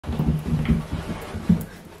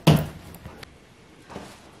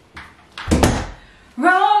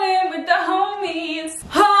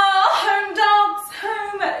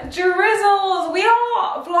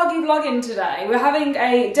vlogging today. We're having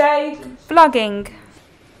a day vlogging.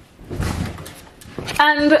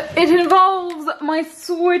 And it involves my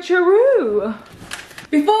switcheroo.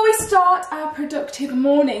 Before we start our productive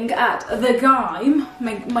morning at the Gime,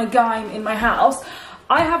 my Gime in my house,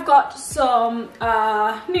 I have got some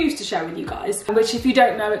news to share with you guys, which if you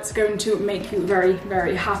don't know, it's going to make you very,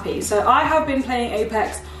 very happy. So I have been playing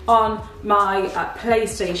Apex on my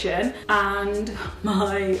PlayStation and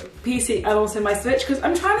my PC and also my Switch because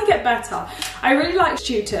I'm trying to get better. I really like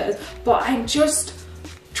shooters, but I'm just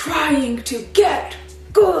trying to get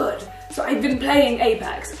good. So I've been playing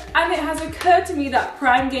Apex and it has occurred to me that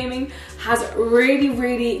Prime Gaming has really,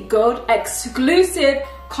 really good exclusive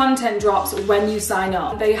content drops when you sign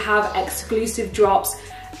up. They have exclusive drops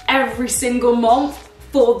every single month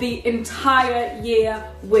for the entire year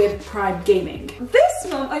with Prime Gaming.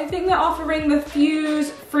 This month, I think they're offering the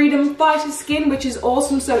Fuse Freedom Fighter skin, which is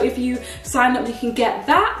awesome. So if you sign up, you can get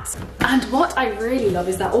that. And what I really love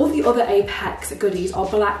is that all the other Apex goodies are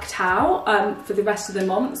blacked out for the rest of the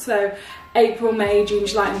month. So April, May, June,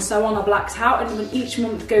 July, and so on are blacked out. And when each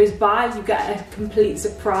month goes by, you get a complete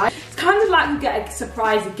surprise. It's kind of like you get a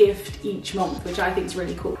surprise gift each month, which I think is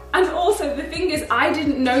really cool. And also the thing is, I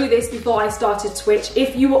didn't know this before I started Twitch.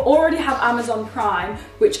 If you already have Amazon Prime,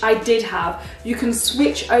 which I did have, you can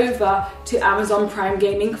switch over to Amazon Prime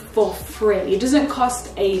Gaming for free. It doesn't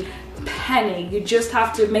cost a penny. You just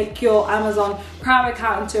have to make your Amazon Prime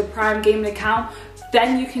account into a Prime Gaming account.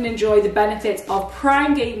 Then you can enjoy the benefits of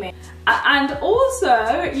Prime Gaming. And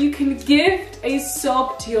also, you can gift a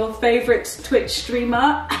sub to your favorite Twitch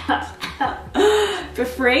streamer for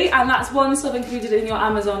free, and that's one sub included in your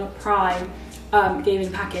Amazon Prime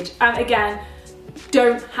gaming package. And again,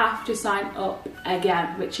 don't have to sign up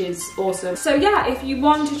again, which is awesome. So yeah, if you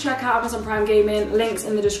want to check out Amazon Prime Gaming, links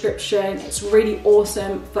in the description. It's really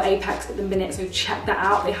awesome for Apex at the minute, so check that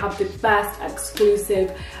out. They have the best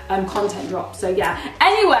exclusive content drops. So yeah,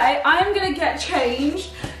 anyway, I'm gonna get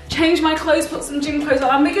changed, change my clothes, put some gym clothes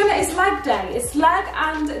on, and it's leg day. It's leg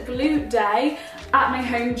and glute day at my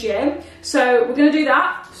home gym. So we're gonna do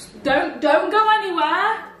that. Don't go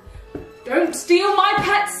anywhere. Don't steal my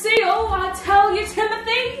pet seal, I tell you,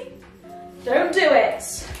 Timothy. Don't do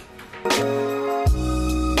it.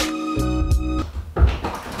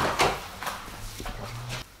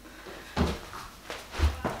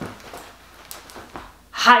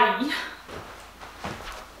 Hi.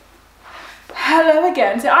 Hello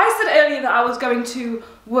again. So I said earlier that I was going to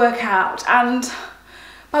work out, and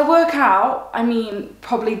by work out, I mean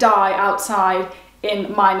probably die outside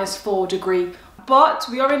in -4 degrees. But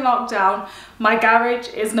we are in lockdown, my garage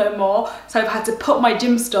is no more, so I've had to put my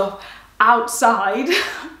gym stuff outside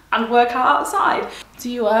and work out outside. Do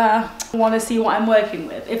you want to see what I'm working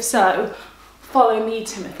with? If so, follow me,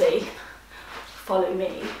 Timothy. Follow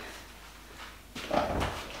me.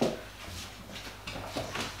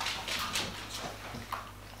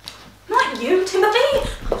 Not you, Timothy!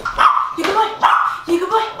 You good boy! You good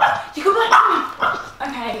boy! You good boy!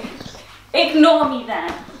 Okay, ignore me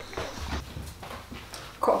then.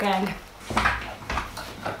 Croc gang.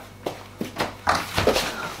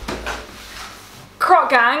 Croc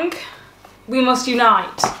gang, we must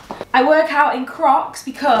unite. I work out in Crocs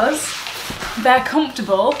because they're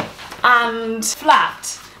comfortable and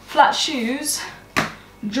flat. Flat shoes,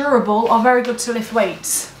 durable, are very good to lift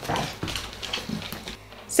weights.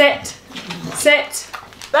 Sit, sit.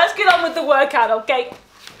 Let's get on with the workout, okay?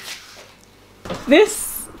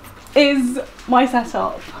 This is my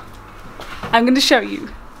setup. I'm going to show you.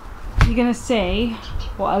 You're going to see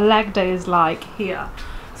what a leg day is like here.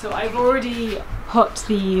 So I've already put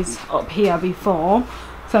these up here before.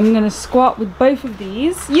 So I'm going to squat with both of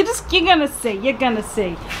these. You're going to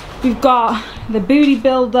see. We've got the booty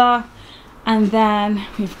builder, and then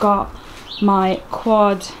we've got my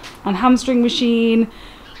quad and hamstring machine.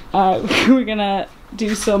 We're going to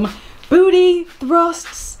do some booty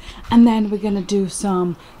thrusts, and then we're going to do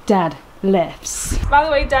some dead lifts. By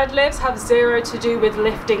the way, deadlifts have zero to do with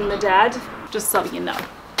lifting the dead, just so you know.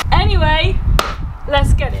 Anyway,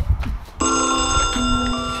 let's get it.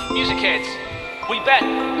 Music kids, we bet.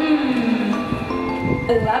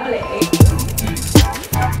 Lovely.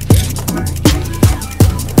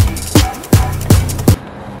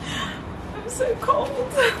 I'm so cold.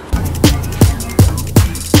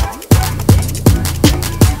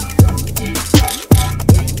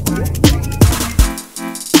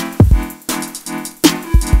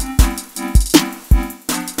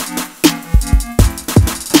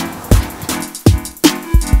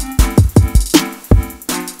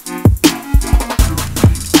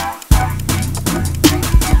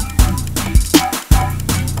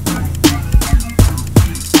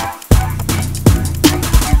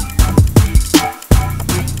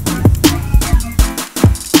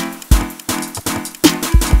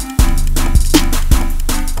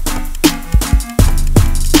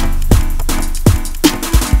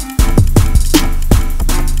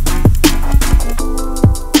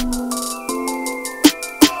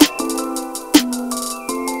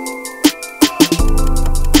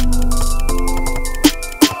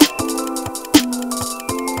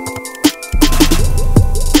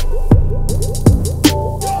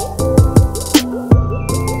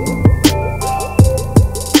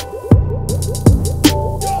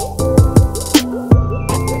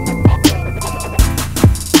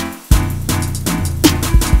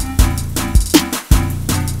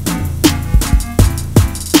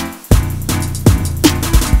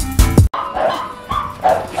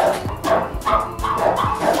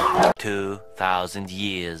 2,000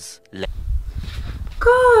 years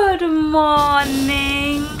Good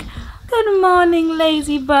morning. Good morning,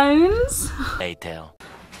 lazy bones. later.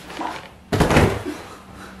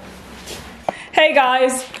 Hey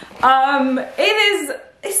guys,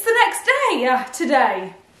 it's the next day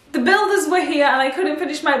today. The builders were here and I couldn't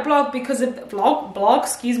finish my vlog because of the vlog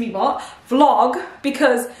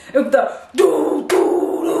because of the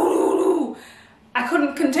I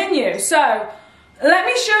couldn't continue. So let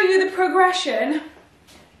me show you the progression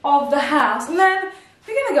of the house and then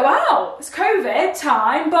we're gonna go out. It's COVID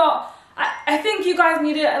time, but I think you guys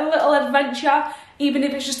needed a little adventure, even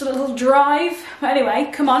if it's just a little drive. But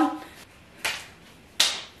anyway, come on.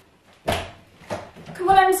 Come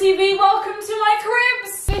on MTV, welcome to my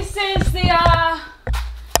cribs. This is the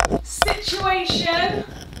situation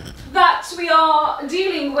that we are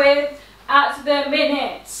dealing with at the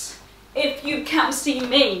minute. If you can see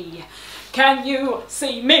me. Can you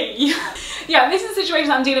see me? Yeah, this is the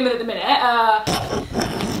situation I'm dealing with at the minute.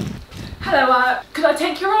 Hello, could I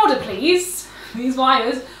take your order please? These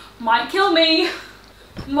wires might kill me.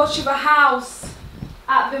 Much of a house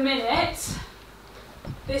at the minute.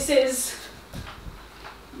 This is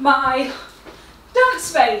my dance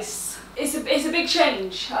space. It's a big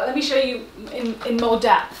change. Let me show you in more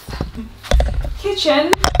depth.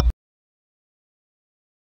 Kitchen.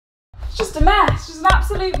 It's just a mess, just an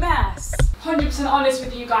absolute mess. 100% honest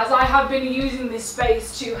with you guys, I have been using this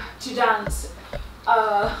space to dance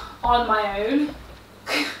on my own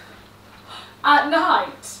at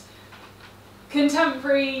night.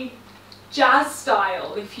 Contemporary jazz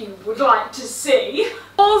style, if you would like to see.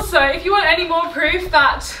 Also, if you want any more proof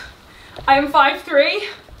that I am 5'3",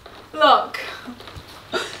 look.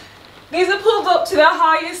 These are pulled up to their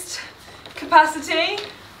highest capacity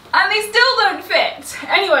and they still don't fit.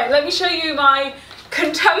 Anyway, let me show you my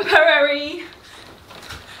contemporary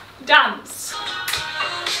dance.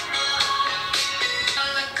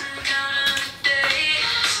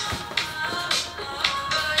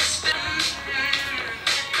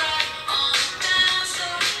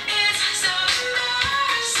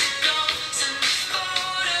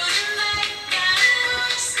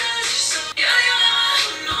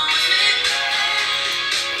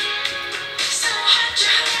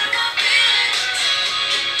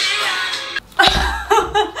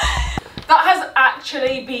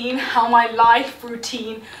 Been how my life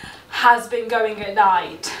routine has been going at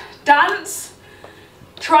night. Dance,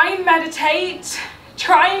 try and meditate,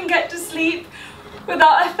 try and get to sleep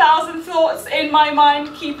without 1,000 thoughts in my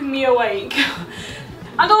mind keeping me awake.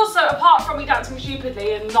 And also, apart from me dancing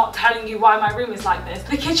stupidly and not telling you why my room is like this,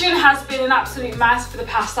 the kitchen has been an absolute mess for the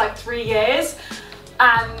past like 3 years,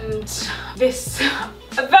 and this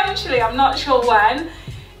eventually, I'm not sure when,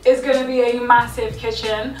 is going to be a massive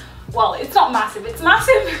kitchen. Well, it's not massive, it's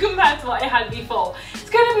massive compared to what I had before. It's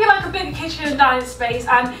going to be like a big kitchen and dining space,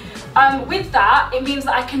 and with that, it means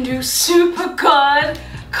that I can do super good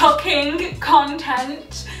cooking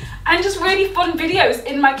content and just really fun videos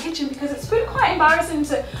in my kitchen, because it's been quite embarrassing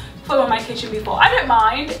to film in my kitchen before. I don't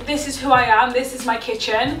mind, this is who I am, this is my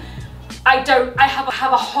kitchen. I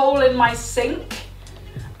have a hole in my sink.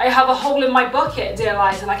 I have a hole in my bucket, dear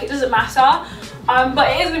Liza, like it doesn't matter. But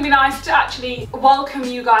it is going to be nice to actually welcome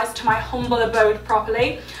you guys to my humble abode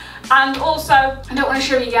properly. And also, I don't want to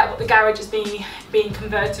show you yet, but the garage is being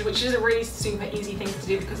converted, which is a really super easy thing to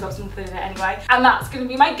do because there's nothing in it anyway. And that's going to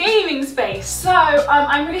be my gaming space. So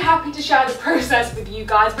I'm really happy to share the process with you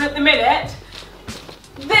guys. But at the minute,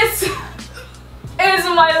 this is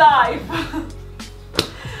my life.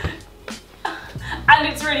 And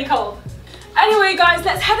it's really cold. Anyway guys,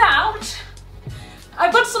 let's head out.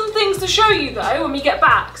 I've got some things to show you though when we get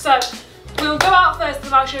back, so we'll go out first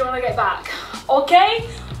and I'll show you when I get back. Okay?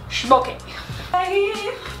 Schmocky.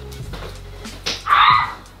 Hey.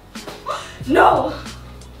 Ah! No!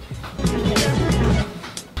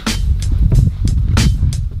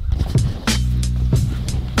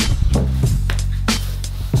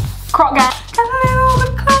 Croc guy. A little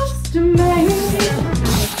bit close to me.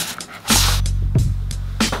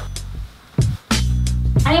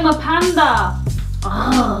 I'm a panda.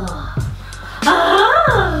 Oh.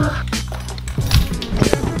 Ah.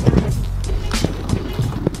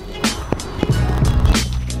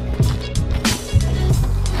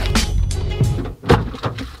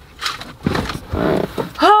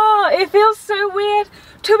 Oh, it feels so weird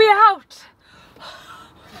to be out.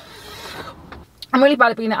 I'm really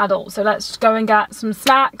bad at being an adult, so let's go and get some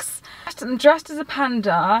snacks. I'm dressed as a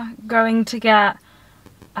panda, going to get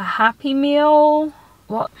a Happy Meal.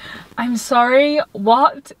 What? I'm sorry,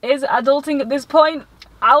 what is adulting at this point?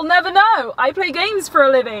 I'll never know. I play games for a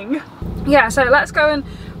living. Yeah, so let's go and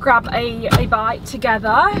grab a bite together.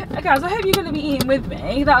 Guys, I hope you're going to be eating with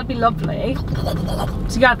me. That would be lovely.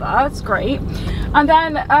 Together, it's great. And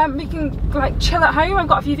then we can like chill at home. I've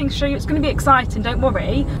got a few things to show you. It's going to be exciting, don't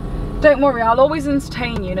worry. Don't worry, I'll always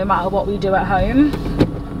entertain you no matter what we do at home.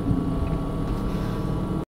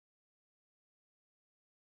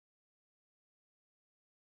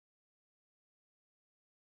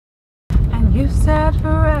 And you said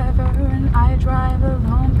forever and I drive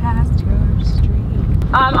along past your street.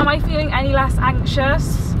 Am I feeling any less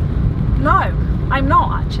anxious? No, I'm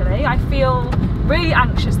not actually. I feel really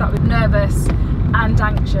anxious, that we're nervous and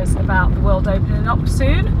anxious about the world opening up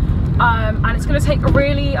soon. And it's going to take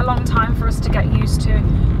a long time for us to get used to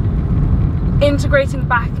integrating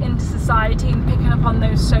back into society and picking up on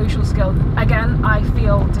those social skills. Again, I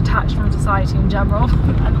feel detached from society in general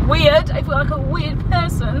and weird. I feel like a weird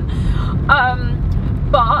person.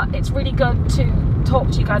 But it's really good to talk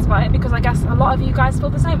to you guys about it, because I guess a lot of you guys feel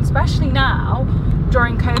the same, especially now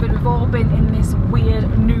during COVID. We've all been in this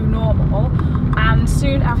weird new normal, and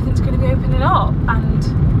soon everything's going to be opening up,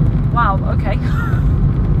 and wow, okay.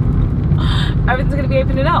 Everything's going to be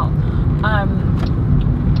opening up.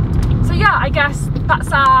 So yeah, I guess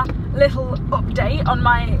that's our little update on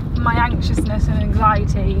my anxiousness and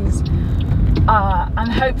anxieties,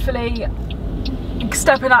 and hopefully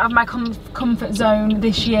stepping out of my comfort zone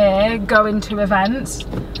this year, going to events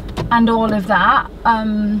and all of that.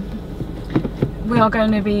 We are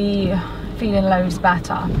going to be feeling loads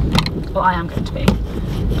better. Well, I am going to be,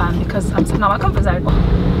 because I'm stepping out of my comfort zone.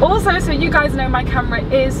 Also, so you guys know, my camera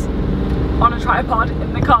is on a tripod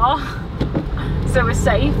in the car, so we're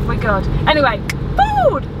safe, we're good. Anyway,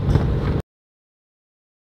 food!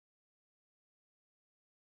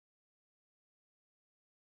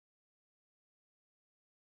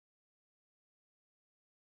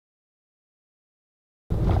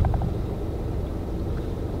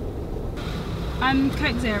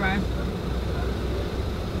 Coke Zero.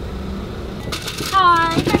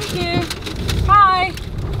 Hi, thank you. Hi.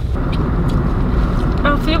 I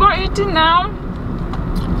feel like eating now.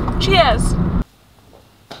 Cheers.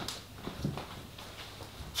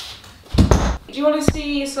 Do you want to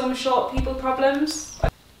see some short people problems?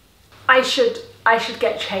 I should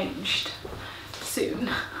get changed soon.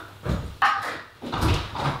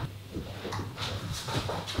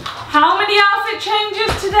 How many outfit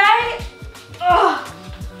changes today? Ugh.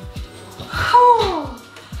 Oh.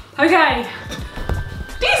 Okay.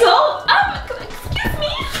 Diesel, excuse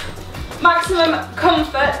me. Maximum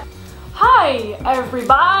comfort. Hi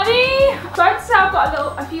everybody. So I'd say I've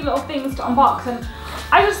got a few little things to unbox, and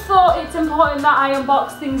I just thought it's important that I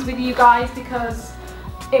unbox things with you guys, because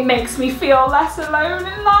it makes me feel less alone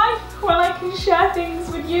in life when I can share things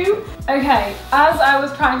with you. Okay, as I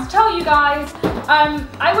was trying to tell you guys,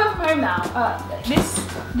 I work from home now.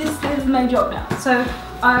 This is no joke now. So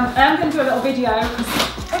I'm going to do a little video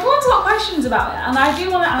because everyone's got questions about it, and I do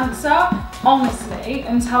want to answer honestly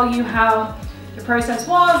and tell you how the process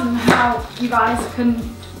was and how you guys can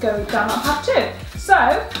go down that path too. So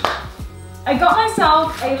I got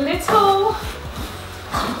myself a little,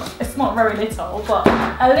 it's not very little, but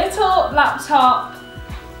a little laptop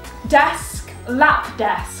desk, lap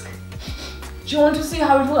desk. Do you want to see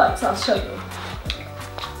how it works? I'll show you.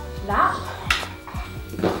 Lap.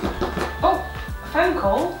 Oh, phone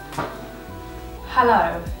call.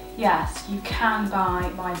 Hello. Yes, you can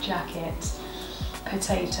buy my jacket,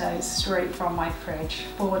 potatoes, straight from my fridge,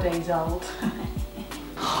 4 days old.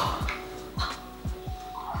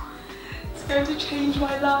 It's going to change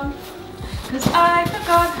my life, because I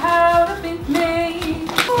forgot how to be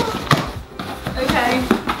made. Okay,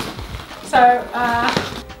 so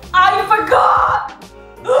I forgot!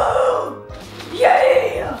 Ooh,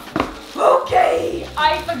 yeah! Okay,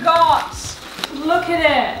 I forgot! Look at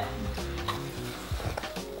it!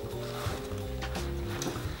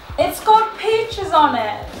 It's got peaches on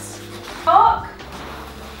it! Fuck!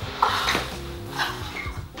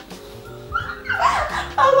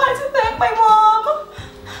 I'd like to thank my mom,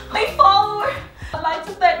 my follower. I'd like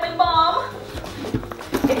to thank my mom.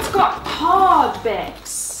 It's got hard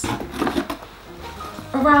bits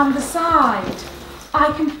around the side.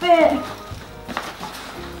 I can fit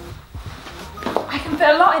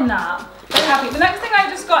a lot in that. Very happy. The next thing I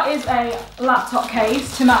just got is a laptop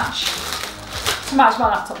case to match my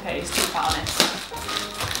laptop case, to be quite honest.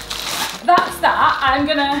 That's that. I'm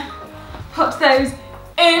gonna put those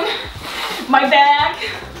in my bag.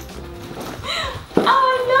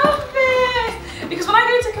 I love this! Because when I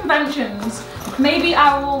go to conventions, maybe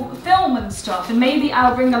I will film and stuff, and maybe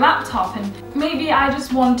I'll bring a laptop, and maybe I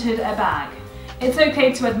just wanted a bag. It's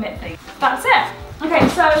okay to admit things. That's it. Okay,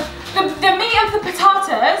 so the meat of the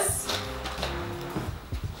potatoes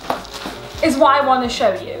is what I want to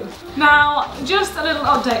show you. Now, just a little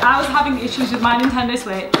update. I was having issues with my Nintendo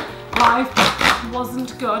Switch. Life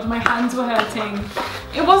wasn't good, my hands were hurting.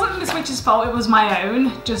 It wasn't the Switch's fault, it was my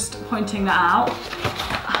own, just pointing that out.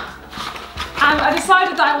 And I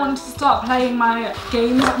decided that I wanted to start playing my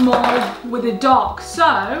games more with a dock,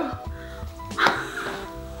 so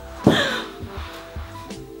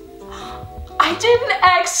I didn't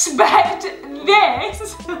expect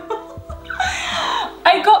this.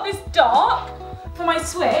 I got this dock for my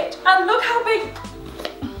Switch, and look how big,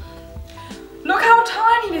 look how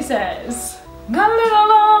tiny this is. Got a little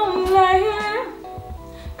lonely,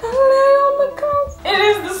 got a little because it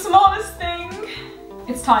is the smallest thing.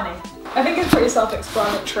 It's tiny. I think it's pretty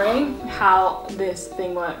self-explanatory how this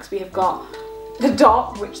thing works. We have got the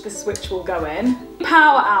dock, which the Switch will go in,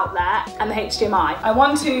 power outlet, and the HDMI. I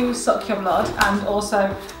want to suck your blood and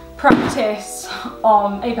also practice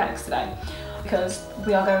on Apex today, because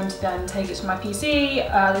we are going to then take it to my PC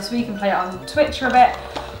this week and play it on Twitch for a bit.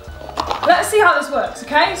 Let's see how this works,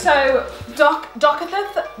 okay? So,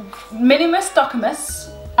 Minimus Dockimus,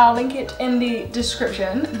 I'll link it in the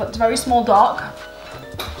description, but it's a very small dock,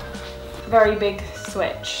 very big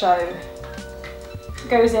Switch, so it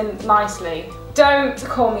goes in nicely. Don't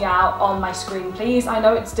call me out on my screen, please. I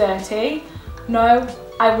know it's dirty. No,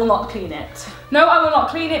 I will not clean it. No, I will not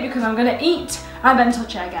clean it because I'm gonna eat and then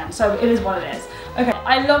touch it again, so it is what it is. Okay,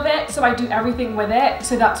 I love it, so I do everything with it,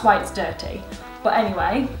 so that's why it's dirty. But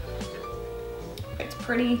anyway, it's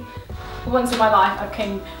pretty. For once in my life, I've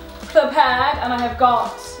came prepared and I have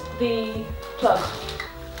got the plug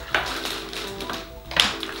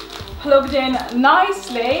plugged in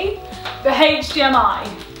nicely, the HDMI.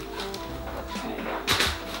 Okay.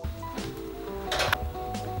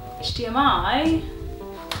 HDMI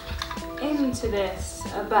into this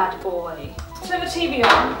bad boy. Turn the TV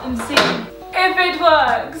on and see if it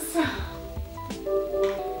works.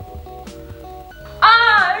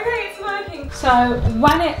 Ah, okay, it's working. So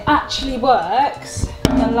when it actually works,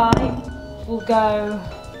 the light will go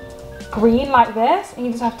green like this, and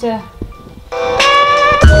you just have to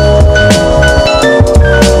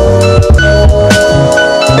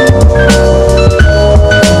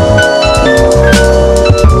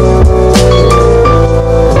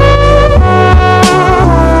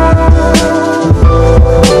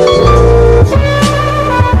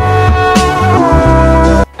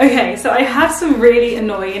Okay, so I had some really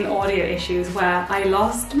annoying audio issues where I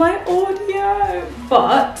lost my audio,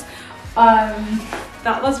 but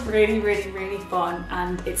that was really fun,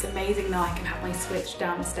 and it's amazing now I can have my Switch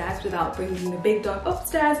downstairs without bringing the big dog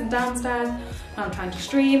upstairs and downstairs when I'm trying to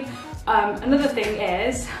stream. Another thing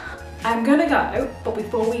is, I'm gonna go, but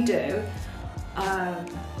before we do,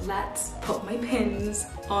 let's put my pins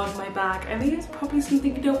on my bag. I think it's probably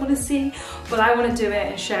something you don't want to see, but I want to do it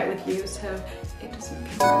and share it with you so it doesn't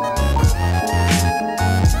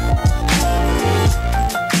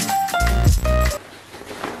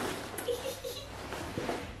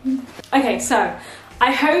Okay, so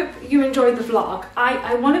I hope you enjoyed the vlog.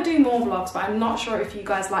 I want to do more vlogs, but I'm not sure if you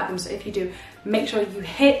guys like them, so if you do, make sure you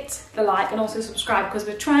hit the like and also subscribe, because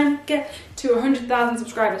we're trying to get to 100,000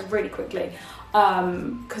 subscribers really quickly,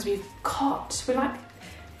 because we're like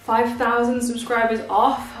 5,000 subscribers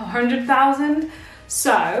off 100,000.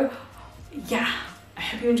 So yeah, I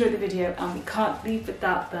hope you enjoyed the video, and we can't leave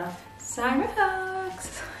without the Sarah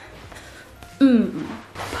hugs.